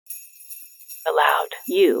Allowed.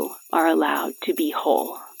 You are allowed to be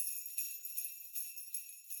whole.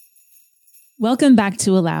 Welcome back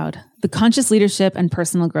to Allowed, the Conscious Leadership and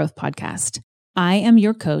Personal Growth podcast. I am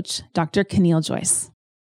your coach, Dr. Keneal Joyce.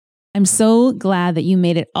 I'm so glad that you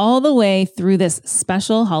made it all the way through this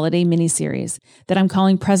special holiday mini-series that I'm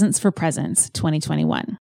calling Presents for Presents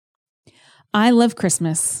 2021. I love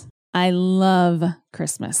Christmas. I love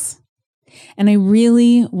Christmas. And I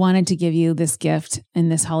really wanted to give you this gift in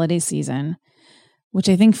this holiday season, which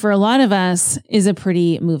I think for a lot of us is a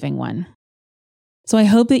pretty moving one. So I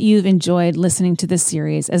hope that you've enjoyed listening to this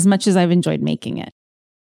series as much as I've enjoyed making it.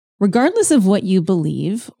 Regardless of what you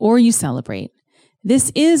believe or you celebrate, this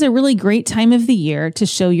is a really great time of the year to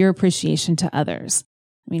show your appreciation to others.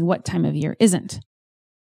 I mean, what time of year isn't?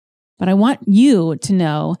 But I want you to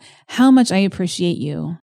know how much I appreciate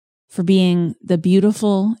you for being the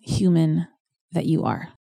beautiful human that you are.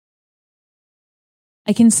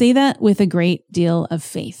 I can say that with a great deal of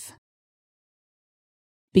faith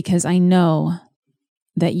because I know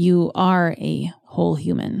that you are a whole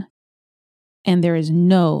human and there is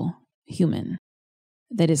no human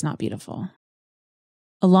that is not beautiful.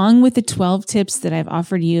 Along with the 12 tips that I've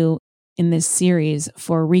offered you in this series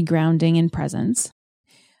for regrounding in presence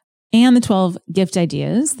and the 12 gift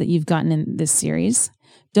ideas that you've gotten in this series,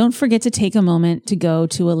 don't forget to take a moment to go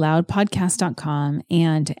to alloudpodcast.com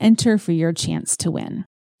and to enter for your chance to win.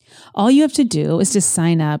 All you have to do is to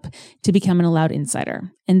sign up to become an Allowed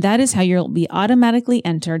Insider, and that is how you'll be automatically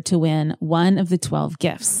entered to win one of the 12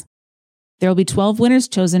 gifts. There will be 12 winners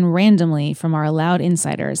chosen randomly from our Allowed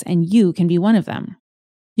Insiders, and you can be one of them.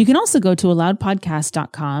 You can also go to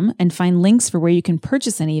alloudpodcast.com and find links for where you can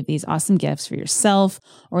purchase any of these awesome gifts for yourself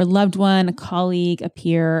or a loved one, a colleague, a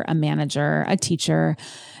peer, a manager, a teacher.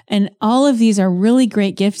 And all of these are really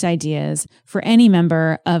great gift ideas for any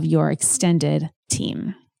member of your extended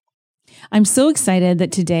team. I'm so excited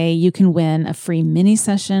that today you can win a free mini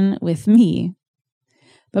session with me.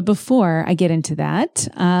 But before I get into that,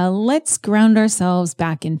 let's ground ourselves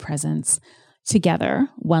back in presence together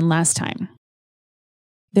one last time.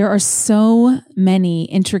 There are so many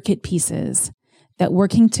intricate pieces that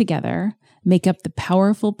working together make up the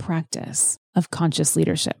powerful practice of conscious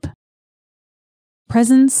leadership.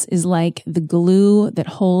 Presence is like the glue that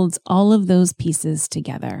holds all of those pieces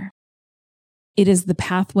together. It is the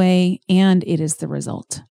pathway and it is the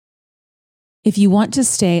result. If you want to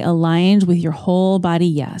stay aligned with your whole body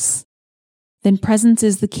yes, then presence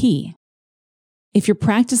is the key. If you're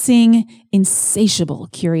practicing insatiable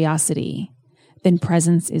curiosity, then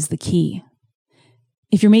presence is the key.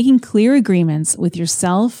 If you're making clear agreements with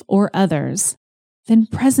yourself or others, then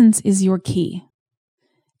presence is your key.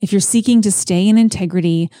 If you're seeking to stay in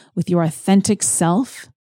integrity with your authentic self,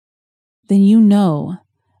 then you know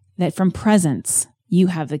that from presence, you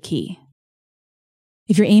have the key.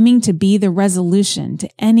 If you're aiming to be the resolution to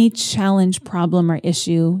any challenge, problem, or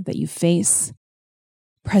issue that you face,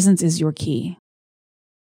 presence is your key.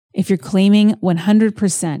 If you're claiming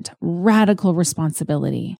 100% radical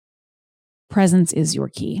responsibility, presence is your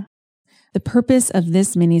key. The purpose of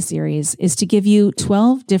this mini-series is to give you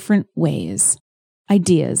 12 different ways,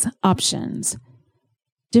 ideas, options,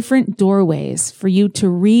 different doorways for you to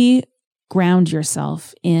re-ground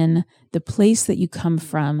yourself in the place that you come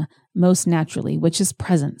from most naturally, which is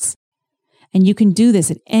presence. And you can do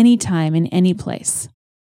this at any time in any place.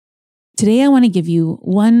 Today, I want to give you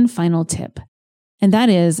one final tip. And that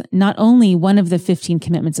is not only one of the 15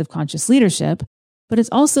 commitments of conscious leadership, but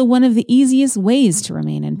it's also one of the easiest ways to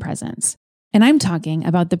remain in presence. And I'm talking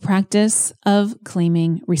about the practice of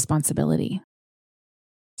claiming responsibility.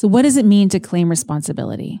 So what does it mean to claim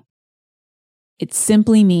responsibility? It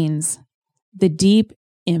simply means the deep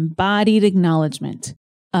embodied acknowledgement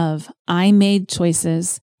of I made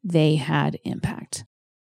choices, they had impact.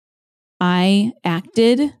 I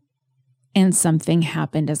acted and something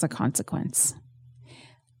happened as a consequence.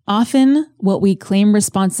 Often, what we claim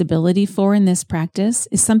responsibility for in this practice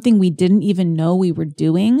is something we didn't even know we were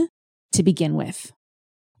doing to begin with.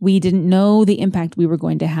 We didn't know the impact we were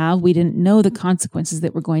going to have. We didn't know the consequences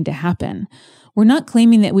that were going to happen. We're not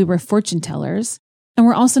claiming that we were fortune tellers, and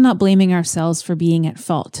we're also not blaming ourselves for being at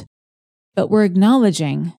fault. But we're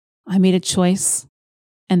acknowledging, I made a choice,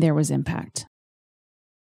 and there was impact.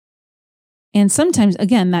 And sometimes,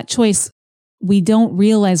 again, that choice, we don't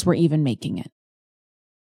realize we're even making it.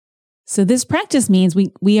 So this practice means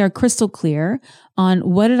we are crystal clear on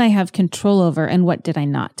what did I have control over and what did I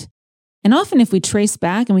not. And often if we trace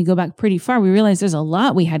back and we go back pretty far, we realize there's a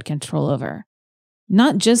lot we had control over.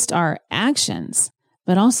 Not just our actions,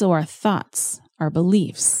 but also our thoughts, our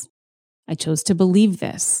beliefs. I chose to believe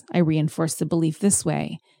this. I reinforced the belief this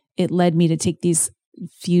way. it led me to take these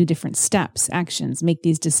few different steps, actions, make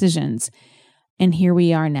these decisions. And here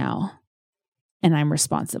we are now, and I'm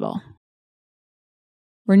responsible.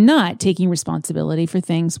 We're not taking responsibility for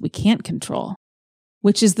things we can't control,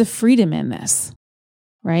 which is the freedom in this,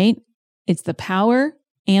 right? It's the power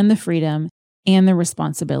and the freedom and the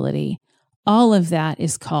responsibility. All of that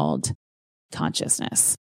is called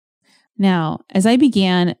consciousness. Now, as I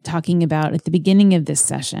began talking about at the beginning of this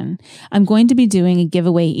session, I'm going to be doing a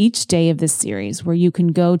giveaway each day of this series where you can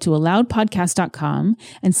go to aloudpodcast.com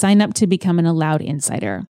and sign up to become an Aloud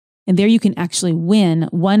Insider. And there you can actually win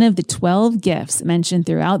one of the 12 gifts mentioned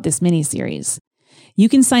throughout this mini-series. You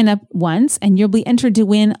can sign up once and you'll be entered to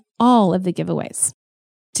win all of the giveaways.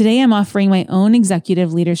 Today, I'm offering my own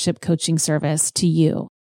executive leadership coaching service to you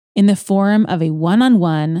in the form of a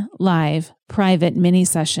one-on-one, live, private mini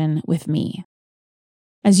session with me.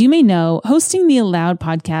 As you may know, hosting the Aloud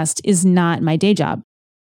podcast is not my day job.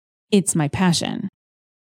 It's my passion.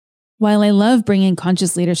 While I love bringing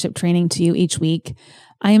conscious leadership training to you each week,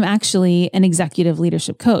 I am actually an executive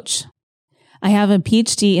leadership coach. I have a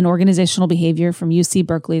PhD in organizational behavior from UC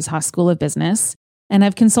Berkeley's Haas School of Business, and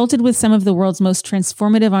I've consulted with some of the world's most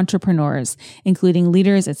transformative entrepreneurs, including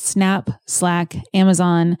leaders at Snap, Slack,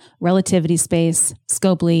 Amazon, Relativity Space,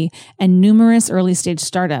 Scopely, and numerous early-stage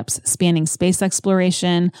startups spanning space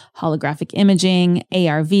exploration, holographic imaging,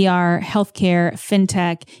 AR/VR, healthcare,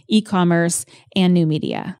 fintech, e-commerce, and new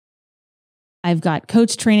media. I've got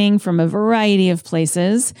coach training from a variety of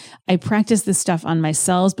places. I practice this stuff on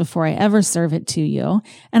myself before I ever serve it to you.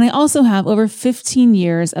 And I also have over 15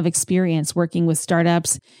 years of experience working with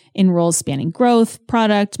startups in roles spanning growth,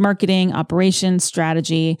 product, marketing, operations,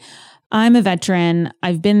 strategy. I'm a veteran.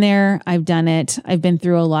 I've been there. I've done it. I've been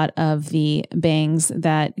through a lot of the bangs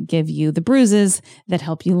that give you the bruises that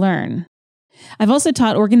help you learn. I've also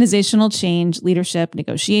taught organizational change, leadership,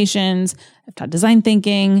 negotiations. I've taught design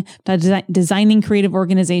thinking, designing creative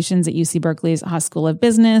organizations at UC Berkeley's Haas School of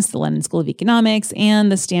Business, the London School of Economics,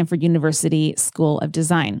 and the Stanford University School of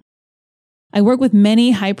Design. I work with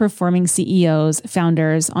many high-performing CEOs,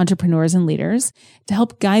 founders, entrepreneurs, and leaders to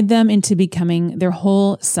help guide them into becoming their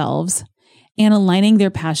whole selves and aligning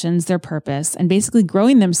their passions, their purpose, and basically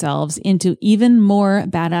growing themselves into even more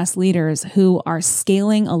badass leaders who are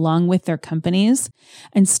scaling along with their companies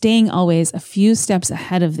and staying always a few steps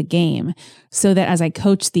ahead of the game so that as I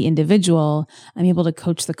coach the individual, I'm able to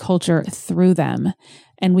coach the culture through them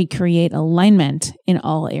and we create alignment in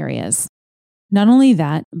all areas. Not only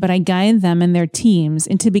that, but I guide them and their teams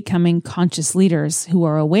into becoming conscious leaders who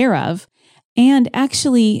are aware of and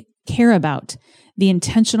actually care about the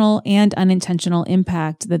intentional and unintentional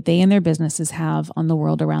impact that they and their businesses have on the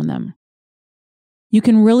world around them. You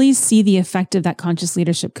can really see the effect of that conscious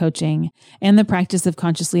leadership coaching and the practice of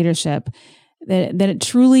conscious leadership, that it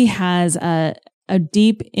truly has a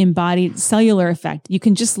deep embodied cellular effect. You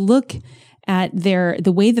can just look at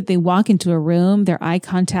the way that they walk into a room, their eye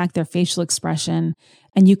contact, their facial expression,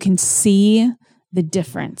 and you can see the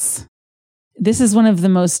difference. This is one of the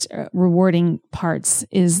most rewarding parts,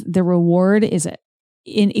 is the reward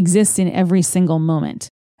exists in every single moment,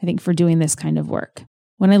 I think, for doing this kind of work.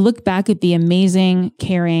 When I look back at the amazing,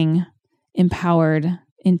 caring, empowered,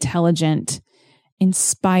 intelligent,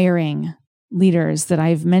 inspiring leaders that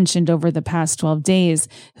I've mentioned over the past 12 days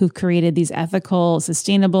who've created these ethical,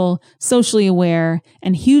 sustainable, socially aware,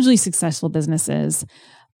 and hugely successful businesses,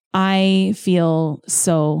 I feel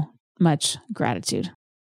so much gratitude.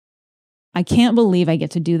 I can't believe I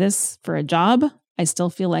get to do this for a job. I still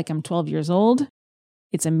feel like I'm 12 years old.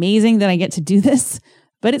 It's amazing that I get to do this,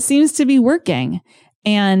 but it seems to be working.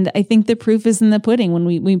 And I think the proof is in the pudding. When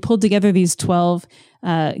we pulled together these 12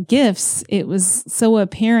 gifts, it was so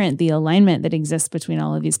apparent the alignment that exists between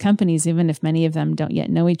all of these companies, even if many of them don't yet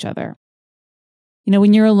know each other. You know,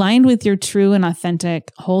 when you're aligned with your true and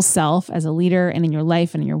authentic whole self as a leader and in your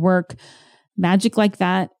life and in your work, magic like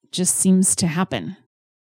that just seems to happen.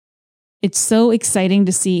 It's so exciting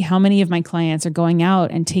to see how many of my clients are going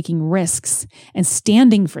out and taking risks and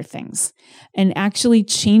standing for things and actually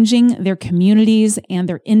changing their communities and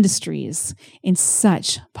their industries in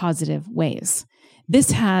such positive ways.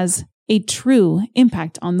 This has a true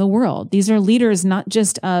impact on the world. These are leaders not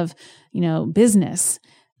just of, business,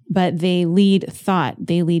 but they lead thought,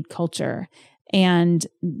 they lead culture. And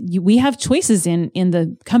we have choices in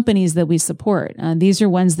the companies that we support. These are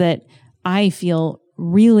ones that I feel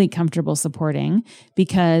really comfortable supporting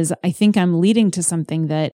because I think I'm leading to something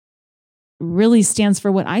that really stands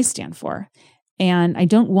for what I stand for. And I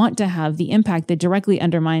don't want to have the impact that directly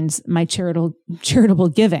undermines my charitable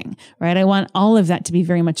giving, right? I want all of that to be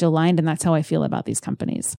very much aligned, and that's how I feel about these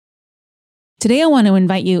companies. Today, I want to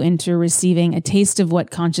invite you into receiving a taste of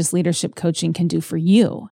what conscious leadership coaching can do for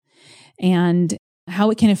you and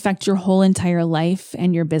how it can affect your whole entire life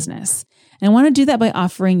and your business. And I want to do that by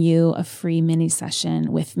offering you a free mini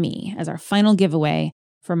session with me as our final giveaway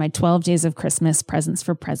for my 12 Days of Christmas Presents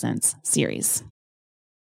for Presents series.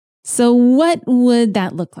 So what would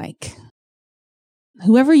that look like?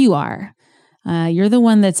 Whoever you are, you're the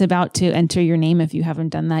one that's about to enter your name if you haven't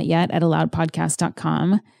done that yet at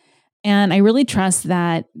alloudpodcast.com. And I really trust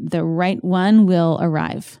that the right one will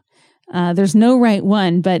arrive. There's no right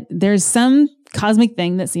one, but there's some cosmic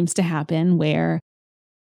thing that seems to happen where,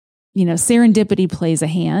 serendipity plays a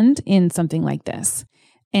hand in something like this.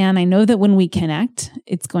 And I know that when we connect,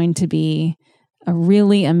 it's going to be a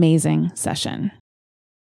really amazing session.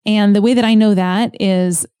 And the way that I know that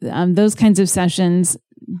is those kinds of sessions,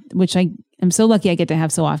 which I am so lucky I get to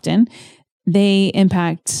have so often, they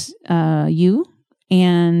impact you.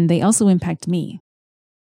 And they also impact me.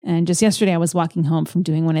 And just yesterday, I was walking home from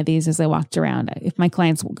doing one of these as I walked around. If my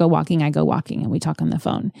clients go walking, I go walking, and we talk on the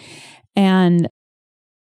phone. And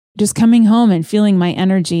just coming home and feeling my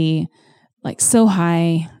energy like so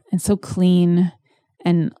high and so clean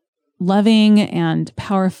and loving and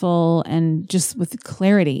powerful and just with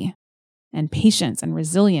clarity and patience and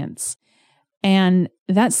resilience. And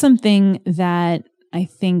that's something that I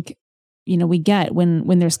think, we get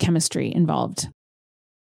when there's chemistry involved.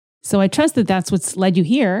 So I trust that that's what's led you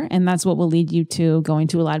here, and that's what will lead you to going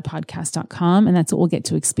to alloudpodcast.com, and that's what we'll get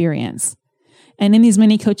to experience. And in these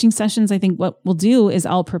mini coaching sessions, I think what we'll do is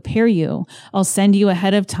I'll prepare you. I'll send you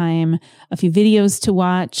ahead of time a few videos to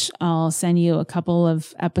watch. I'll send you a couple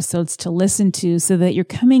of episodes to listen to so that you're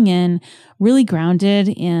coming in really grounded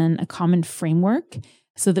in a common framework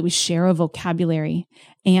so that we share a vocabulary.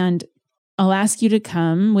 And I'll ask you to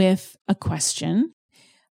come with a question.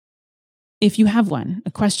 If you have one, a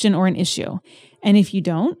question or an issue. And if you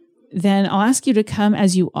don't, then I'll ask you to come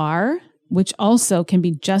as you are, which also can be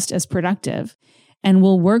just as productive. And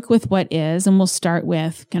we'll work with what is, and we'll start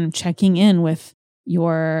with kind of checking in with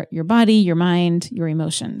your body, your mind, your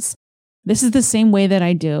emotions. This is the same way that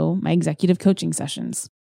I do my executive coaching sessions.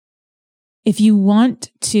 If you want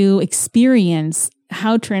to experience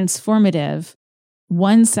how transformative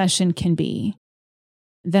one session can be,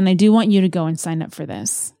 then I do want you to go and sign up for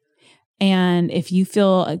this. And if you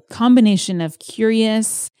feel a combination of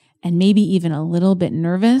curious and maybe even a little bit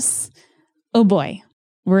nervous, oh boy,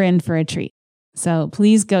 we're in for a treat. So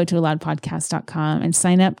please go to alloudpodcast.com and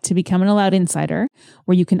sign up to become an Allowed Insider,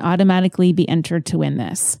 where you can automatically be entered to win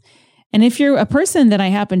this. And if you're a person that I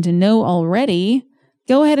happen to know already,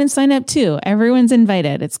 go ahead and sign up too. Everyone's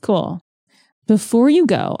invited. It's cool. Before you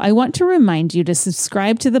go, I want to remind you to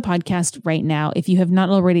subscribe to the podcast right now if you have not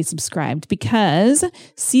already subscribed, because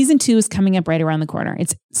season 2 is coming up right around the corner.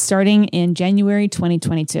 It's starting in January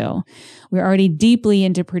 2022. We're already deeply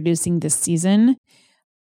into producing this season.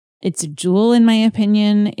 It's a jewel, in my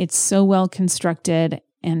opinion. It's so well constructed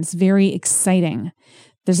and it's very exciting.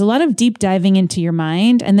 There's a lot of deep diving into your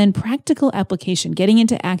mind and then practical application, getting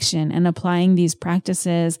into action and applying these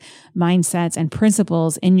practices, mindsets, and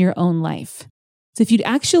principles in your own life. So if you'd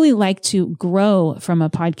actually like to grow from a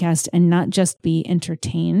podcast and not just be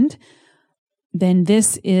entertained, then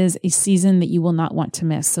this is a season that you will not want to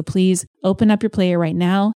miss. So please open up your player right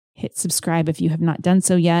now, hit subscribe if you have not done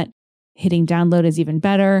so yet. Hitting download is even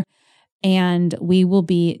better. And we will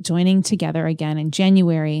be joining together again in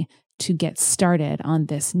January to get started on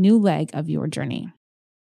this new leg of your journey.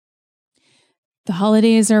 The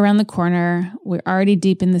holidays are around the corner. We're already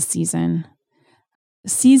deep in the season.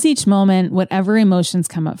 Seize each moment, whatever emotions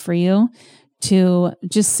come up for you, to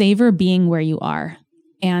just savor being where you are.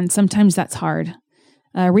 And sometimes that's hard.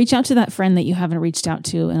 Reach out to that friend that you haven't reached out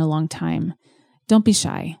to in a long time. Don't be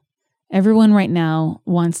shy. Everyone right now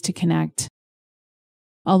wants to connect.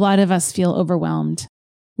 A lot of us feel overwhelmed.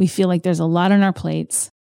 We feel like there's a lot on our plates.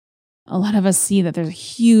 A lot of us see that there's a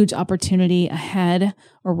huge opportunity ahead,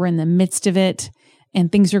 or we're in the midst of it,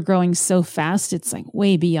 and things are growing so fast, it's like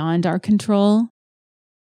way beyond our control.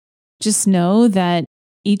 Just know that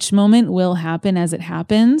each moment will happen as it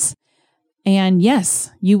happens. And yes,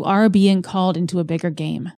 you are being called into a bigger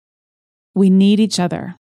game. We need each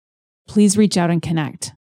other. Please reach out and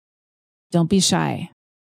connect. Don't be shy.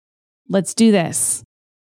 Let's do this.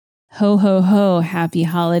 Ho, ho, ho. Happy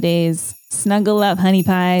holidays. Snuggle up, honey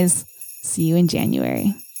pies. See you in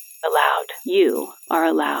January. Allowed. You are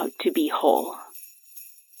allowed to be whole.